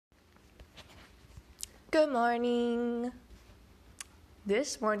Good morning.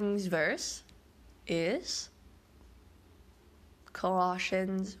 This morning's verse is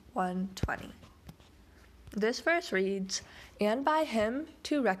Colossians 1:20. This verse reads, "And by him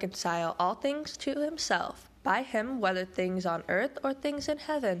to reconcile all things to himself, by him whether things on earth or things in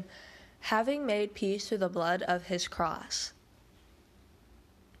heaven, having made peace through the blood of his cross."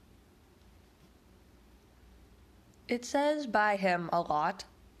 It says by him a lot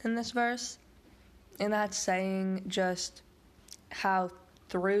in this verse, and that's saying just how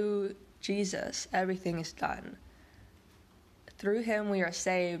through Jesus everything is done. Through him we are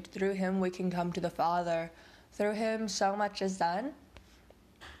saved. Through him we can come to the Father. Through him so much is done.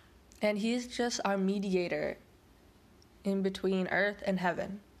 And he's just our mediator in between earth and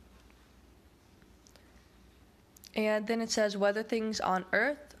heaven. And then it says, whether things on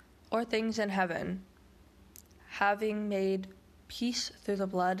earth or things in heaven, having made peace through the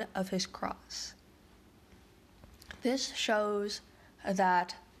blood of his cross. This shows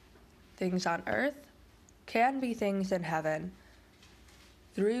that things on earth can be things in heaven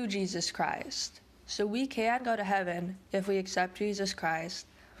through Jesus Christ. So we can go to heaven if we accept Jesus Christ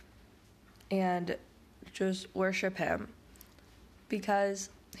and just worship him, because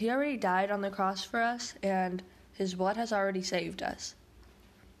he already died on the cross for us and his blood has already saved us.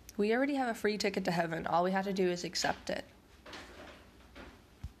 We already have a free ticket to heaven. All we have to do is accept it.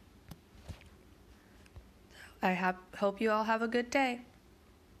 I hope you all have a good day.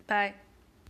 Bye.